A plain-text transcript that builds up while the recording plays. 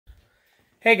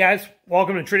Hey guys,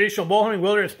 welcome to Traditional Bow Hunting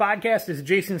Wilderness Podcast. This is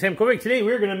Jason Samkovic. Today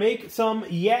we're going to make some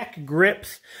yak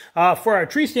grips for our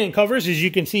tree stand covers. As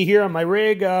you can see here on my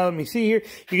rig, let me see here.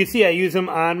 You can see I use them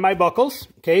on my buckles.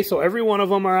 Okay, so every one of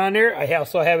them are on there. I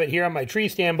also have it here on my tree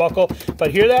stand buckle.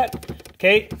 But hear that?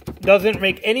 Okay, doesn't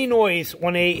make any noise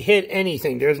when they hit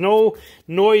anything. There's no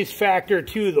noise factor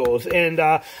to those, and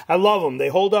I love them. They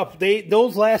hold up.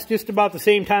 Those last just about the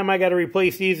same time I got to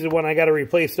replace these is when I got to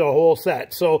replace the whole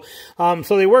set. So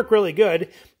so they work really good.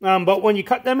 But when you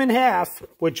cut them in half,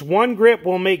 which one grip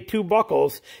will make two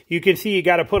buckles, you can see you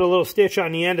got to put a little stitch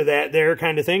on the end of that there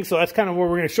kind of thing. So that's kind of what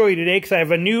we're going to show you today, because I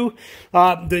have a new,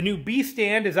 the new B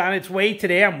stand is on its way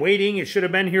today. I'm waiting. It should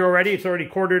have been here already. It's already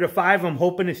 4:45. I'm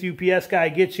hoping this UPS guy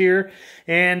gets here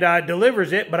and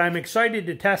delivers it, but I'm excited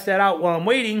to test that out while I'm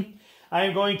waiting. I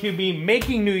am going to be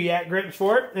making new yak grips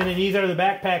for it, and then these are the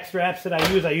backpack straps that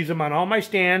I use. I use them on all my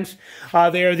stands.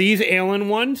 They are these Allen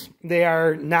ones. They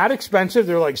are not expensive.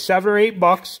 They're like $7 or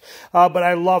 $8, but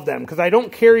I love them because I don't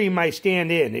carry my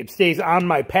stand in. It stays on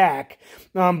my pack,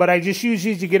 but I just use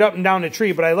these to get up and down the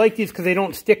tree. But I like these because they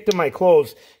don't stick to my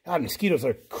clothes. God, mosquitoes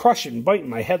are crushing, biting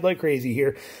my head like crazy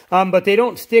here. But they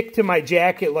don't stick to my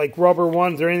jacket like rubber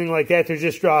ones or anything like that. They're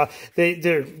just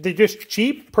they're just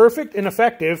cheap, perfect, and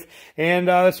effective. And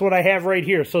that's what I have right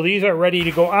here. So these are ready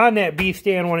to go on that B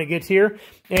stand when it gets here.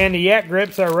 And the yak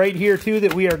grips are right here too,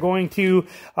 that we are going to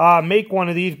make one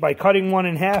of these by cutting one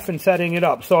in half and setting it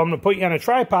up. So I'm going to put you on a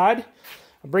tripod.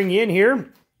 I'll bring you in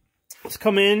here. Let's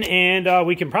come in and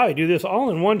we can probably do this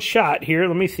all in one shot here.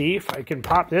 Let me see if I can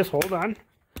pop this. Hold on.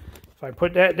 If I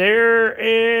put that there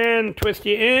and twist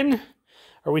you in.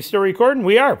 Are we still recording?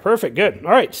 We are. Perfect. Good. All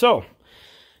right. So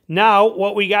now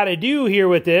what we got to do here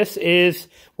with this is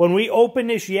when we open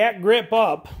this yak grip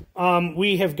up,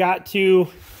 we have got to,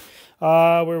 where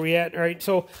are we at? All right.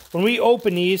 So when we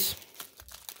open these,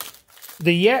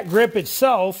 the yak grip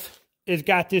itself has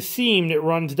got this seam that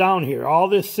runs down here, all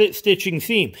this stitching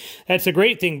seam. That's a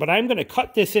great thing, but I'm going to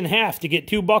cut this in half to get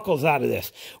two buckles out of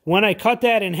this. When I cut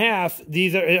that in half, I'm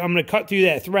going to cut through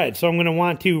that thread. So I'm going to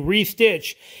want to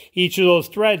re-stitch each of those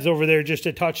threads over there just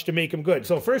a touch to make them good.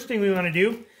 So first thing we want to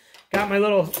do, got my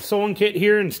little sewing kit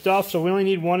here and stuff, so we only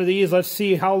need one of these. Let's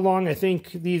see how long I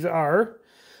think these are.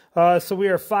 So we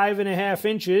are 5.5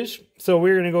 inches. So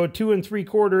we're going to go 2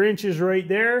 3/4 inches right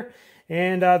there.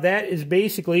 And that is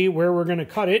basically where we're going to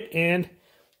cut it. And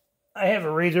I have a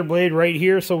razor blade right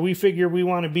here, so we figure we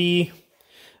want to be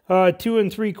 2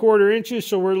 3/4 inches.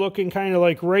 So we're looking kind of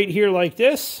like right here like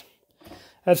this.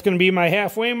 That's going to be my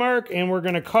halfway mark, and we're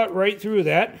going to cut right through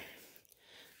that.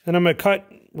 And I'm going to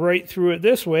cut right through it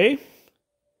this way.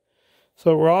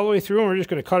 So we're all the way through, and we're just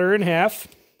going to cut her in half.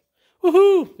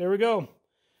 Woohoo! There we go.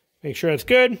 Make sure that's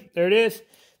good. There it is.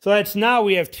 So that's now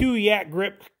we have two yak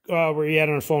grip. Where are you at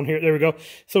on the phone here? There we go.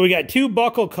 So we got two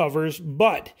buckle covers,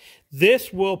 but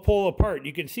this will pull apart.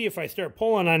 You can see if I start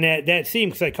pulling on that seam,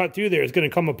 because I cut through there, it's going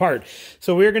to come apart.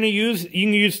 So we're going to use, you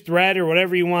can use thread or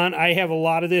whatever you want. I have a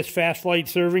lot of this Fast Flight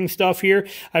serving stuff here.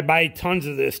 I buy tons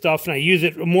of this stuff, and I use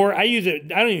it more. I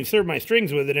don't even serve my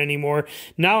strings with it anymore.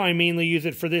 Now I mainly use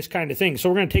it for this kind of thing. So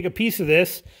we're going to take a piece of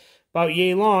this, about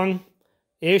yay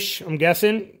long-ish, I'm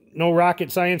guessing. No rocket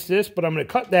science to this, but I'm going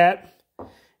to cut that.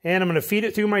 And I'm going to feed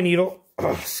it through my needle.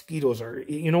 Oh, mosquitoes are,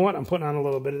 you know what? I'm putting on a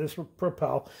little bit of this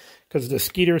Propel because the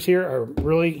mosquitoes here are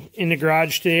really in the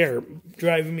garage today, are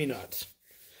driving me nuts.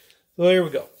 So there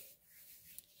we go.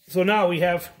 So now we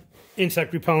have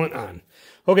insect repellent on.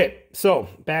 Okay, so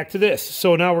back to this.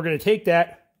 So now we're going to take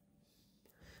that,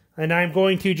 and I'm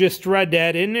going to just thread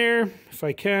that in there if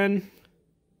I can.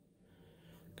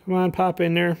 Come on, pop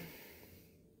in there.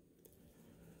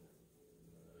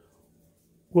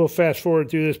 We'll fast forward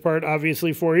through this part,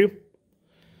 obviously, for you,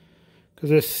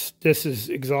 because this is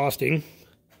exhausting.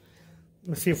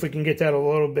 Let's see if we can get that a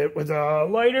little bit with a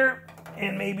lighter,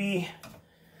 and maybe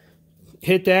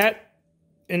hit that,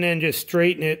 and then just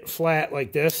straighten it flat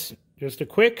like this. Just a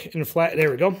quick and flat.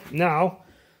 There we go. Now,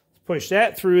 let's push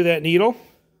that through that needle.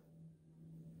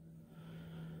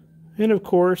 And, of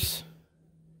course,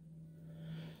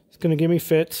 it's going to give me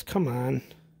fits. Come on.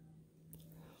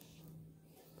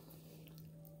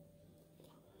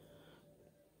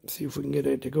 See if we can get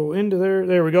it to go into there.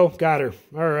 There we go. Got her.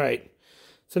 All right.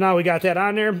 So now we got that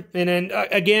on there. And then,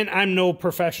 again, I'm no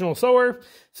professional sewer,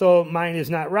 so mine is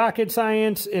not rocket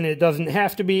science, and it doesn't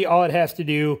have to be. All it has to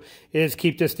do is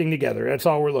keep this thing together. That's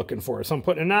all we're looking for. So I'm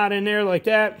putting a knot in there like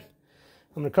that.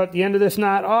 I'm going to cut the end of this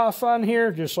knot off on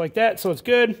here, just like that, so it's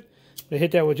good. I'm going to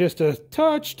hit that with just a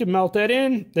touch to melt that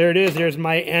in. There it is. There's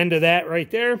my end of that right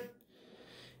there.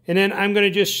 And then I'm going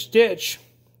to just stitch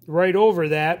right over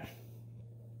that.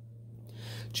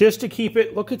 just to keep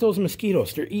it. Look at those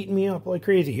mosquitoes. They're eating me up like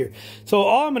crazy here. So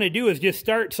all I'm going to do is just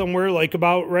start somewhere like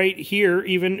about right here.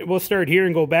 Even we'll start here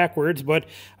and go backwards, but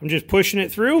I'm just pushing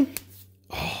it through.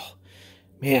 Oh,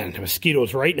 man, the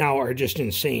mosquitoes right now are just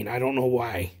insane. I don't know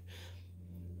why.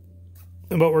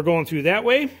 But we're going through that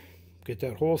way. Get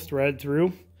that whole thread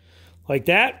through like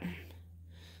that. And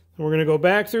we're going to go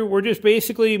back through. We're just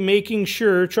basically making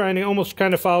sure, trying to almost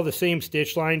kind of follow the same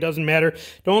stitch line. Doesn't matter.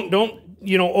 Don't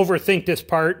you know, overthink this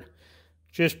part.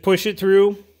 Just push it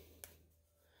through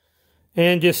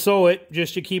and just sew it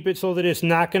just to keep it so that it's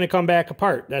not going to come back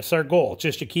apart. That's our goal,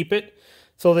 just to keep it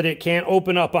so that it can't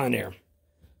open up on there.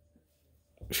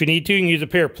 If you need to, you can use a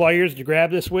pair of pliers to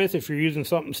grab this with if you're using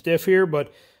something stiff here,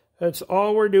 but that's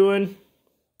all we're doing.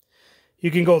 You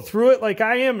can go through it like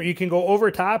I am, or you can go over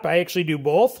top. I actually do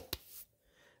both.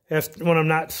 That's when I'm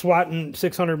not swatting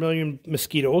 600 million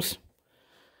mosquitoes.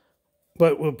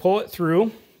 But we'll pull it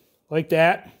through like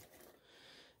that.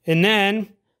 And then,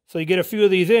 so you get a few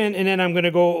of these in, and then I'm going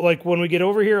to go, like when we get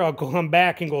over here, I'll come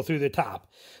back and go through the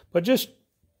top. But just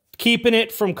keeping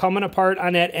it from coming apart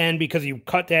on that end because you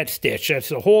cut that stitch. That's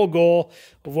the whole goal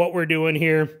of what we're doing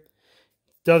here.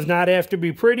 Does not have to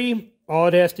be pretty. All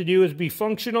it has to do is be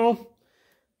functional.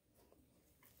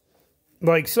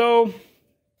 Like so.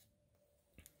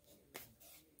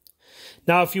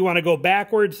 Now, if you want to go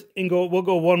backwards and go, we'll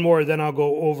go one more, then I'll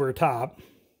go over top.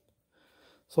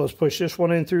 So let's push this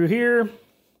one in through here.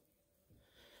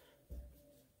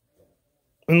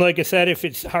 And like I said, if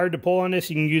it's hard to pull on this,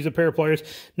 you can use a pair of pliers.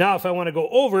 Now, if I want to go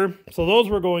over, so those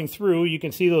were going through, you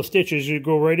can see those stitches. You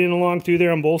go right in along through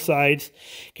there on both sides.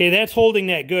 Okay, that's holding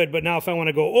that good. But now if I want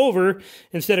to go over,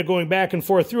 instead of going back and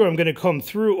forth through, I'm going to come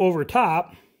through over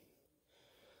top.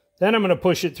 Then I'm going to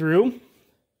push it through.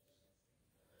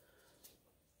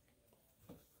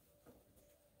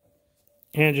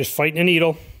 And just fighting the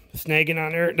needle, snagging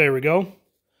on there. There we go.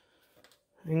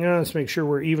 Hang on, let's make sure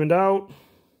we're evened out.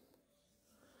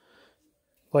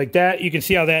 Like that. You can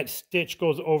see how that stitch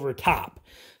goes over top.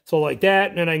 So like that,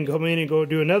 and then I can come in and go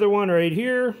do another one right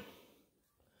here.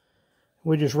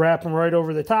 We just wrap them right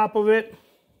over the top of it.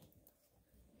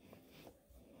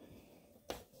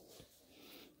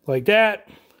 Like that.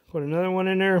 Put another one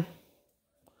in there.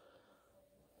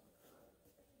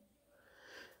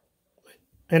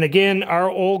 And again, our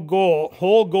whole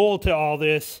goal to all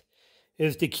this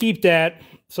is to keep that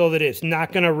so that it's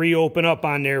not going to reopen up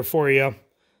on there for you.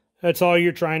 That's all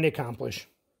you're trying to accomplish.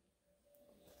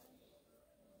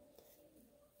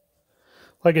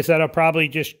 Like I said, I'll probably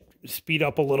just speed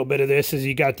up a little bit of this as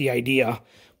you got the idea,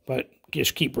 but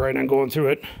just keep right on going through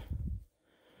it.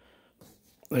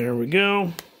 There we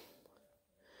go.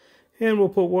 And we'll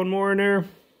put one more in there.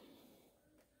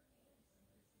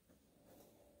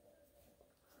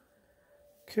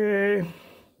 Okay.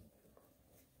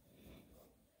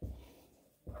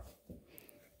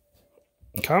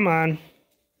 Come on.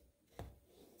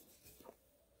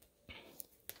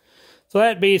 So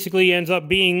that basically ends up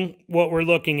being what we're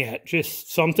looking at.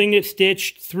 Just something that's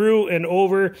stitched through and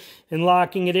over and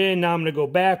locking it in. Now I'm going to go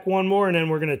back one more and then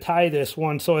we're going to tie this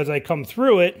one. So as I come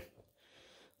through it,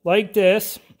 like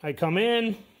this, I come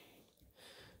in.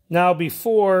 Now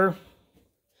before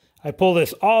I pull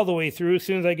this all the way through, as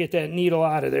soon as I get that needle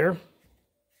out of there.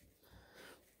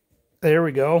 There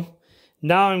we go.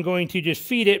 Now I'm going to just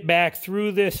feed it back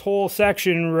through this whole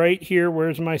section right here.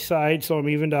 Where's my side? So I'm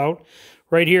evened out.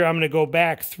 Right here, I'm going to go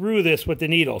back through this with the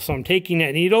needle. So I'm taking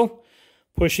that needle,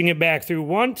 pushing it back through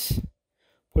once,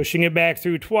 pushing it back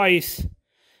through twice.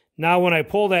 Now when I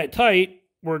pull that tight,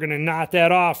 we're going to knot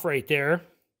that off right there.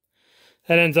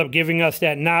 That ends up giving us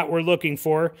that knot we're looking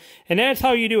for. And that's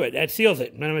how you do it. That seals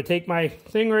it. And I'm going to take my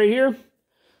thing right here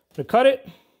to cut it.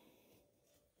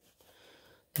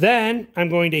 Then I'm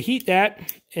going to heat that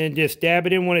and just dab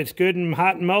it in when it's good and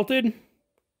hot and melted.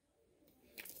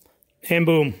 And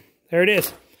boom. There it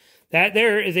is. That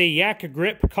there is a yak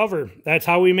grip cover. That's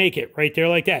how we make it, right there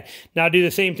like that. Now do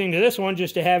the same thing to this one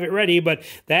just to have it ready, but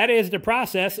that is the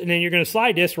process. And then you're going to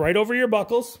slide this right over your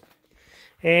buckles.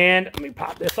 And let me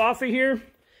pop this off of here.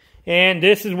 And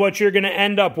this is what you're going to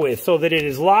end up with so that it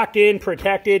is locked in,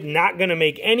 protected, not going to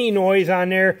make any noise on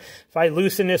there. If I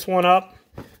loosen this one up,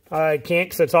 I can't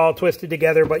because it's all twisted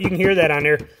together, but you can hear that on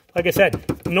there. Like I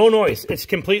said, no noise. It's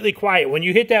completely quiet. When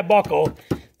you hit that buckle,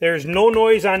 there's no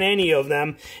noise on any of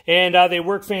them, and they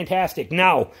work fantastic.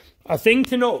 Now, a thing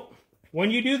to note, when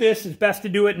you do this, it's best to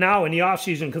do it now in the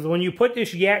off-season because when you put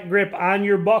this yak grip on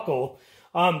your buckle,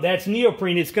 that's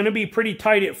neoprene. It's going to be pretty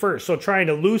tight at first. So trying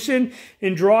to loosen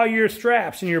and draw your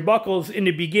straps and your buckles in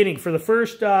the beginning for the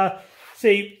first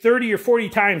say 30 or 40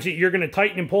 times that you're going to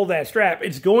tighten and pull that strap,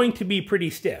 it's going to be pretty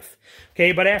stiff.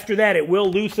 Okay, but after that, it will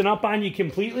loosen up on you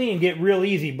completely and get real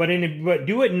easy. But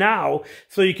do it now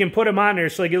so you can put them on there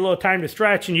so you get a little time to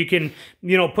stretch, and you can,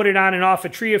 you know, put it on and off a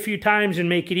tree a few times and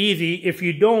make it easy. If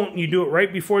you don't, you do it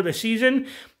right before the season.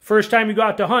 First time you go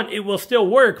out to hunt, it will still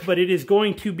work, but it is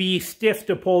going to be stiff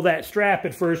to pull that strap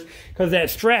at first because that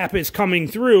strap is coming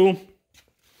through.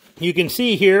 You can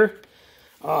see here.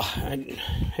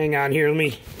 Hang on here. Let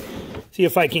me see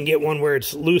if I can get one where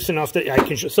it's loose enough that I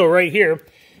can show. So right here,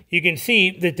 you can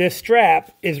see that this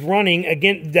strap is running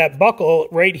against that buckle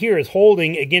right here is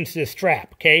holding against this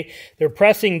strap, okay? They're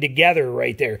pressing together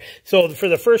right there. So for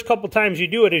the first couple times you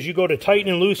do it, as you go to tighten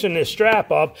and loosen this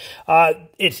strap up,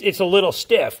 it's a little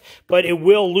stiff, but it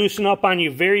will loosen up on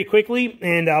you very quickly.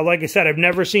 And like I said, I've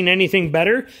never seen anything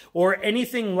better or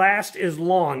anything last as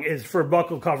long as for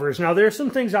buckle covers. Now, there's some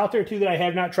things out there too that I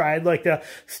have not tried, like the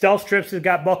Stealth Strips that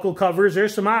got buckle covers.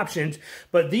 There's some options,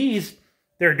 but these,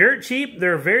 they're dirt cheap.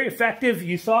 They're very effective.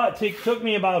 You saw it took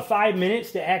me about 5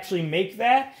 minutes to actually make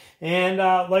that. And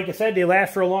like I said, they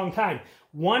last for a long time.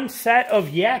 One set of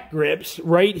yak grips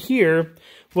right here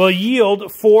will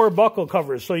yield 4 buckle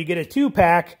covers. So you get a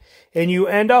 2-pack and you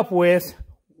end up with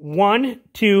 1,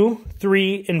 2,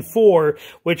 3, and 4,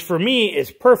 which for me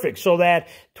is perfect. So that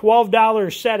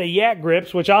 $12 set of yak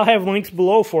grips, which I'll have links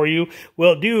below for you,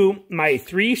 will do my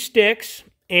 3 sticks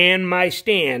and my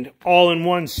stand all in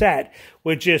one set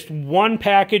with just 1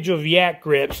 package of yak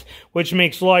grips, which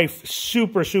makes life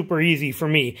super, super easy for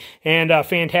me. And a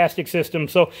fantastic system.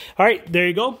 So, all right, there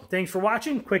you go. Thanks for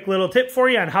watching. Quick little tip for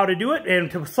you on how to do it. And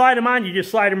to slide them on, you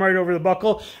just slide them right over the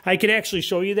buckle. I can actually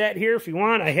show you that here if you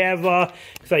want. I have,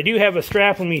 because I do have a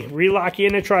strap. Let me relock you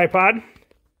in the tripod.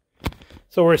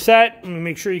 So we're set. Let me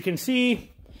make sure you can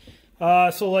see.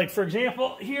 So like, for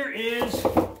example, here is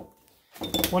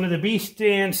one of the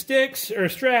B-stand sticks or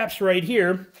straps right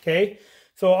here, okay?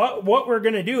 So what we're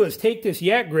going to do is take this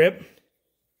yak grip,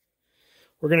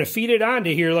 we're going to feed it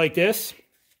onto here like this,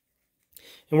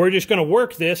 and we're just going to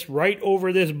work this right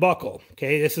over this buckle,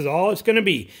 okay? This is all it's going to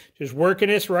be, just working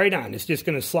this right on. It's just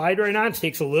going to slide right on. It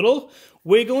takes a little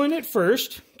wiggling at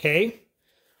first, okay?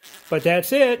 But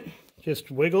that's it.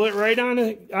 Just wiggle it right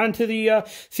onto the,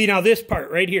 see now this part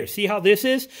right here. See how this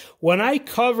is? When I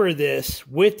cover this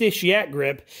with this yak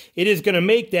grip, it is going to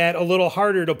make that a little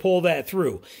harder to pull that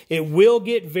through. It will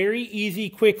get very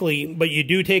easy quickly, but you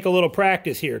do take a little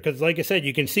practice here. Because like I said,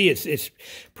 you can see it's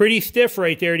pretty stiff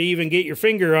right there to even get your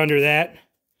finger under that,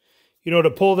 you know,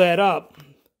 to pull that up.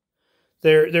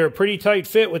 They're a pretty tight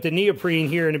fit with the neoprene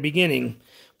here in the beginning.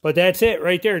 But that's it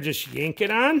right there. Just yank it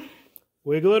on.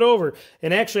 Wiggle it over.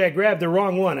 And actually, I grabbed the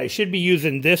wrong one. I should be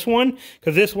using this one,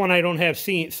 because this one I don't have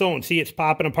sewn. See, it's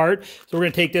popping apart. So we're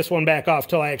going to take this one back off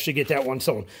till I actually get that one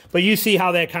sewn. But you see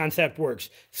how that concept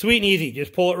works. Sweet and easy.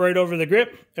 Just pull it right over the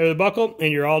grip, or the buckle,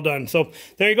 and you're all done. So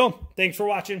there you go. Thanks for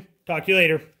watching. Talk to you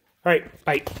later. All right,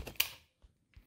 bye.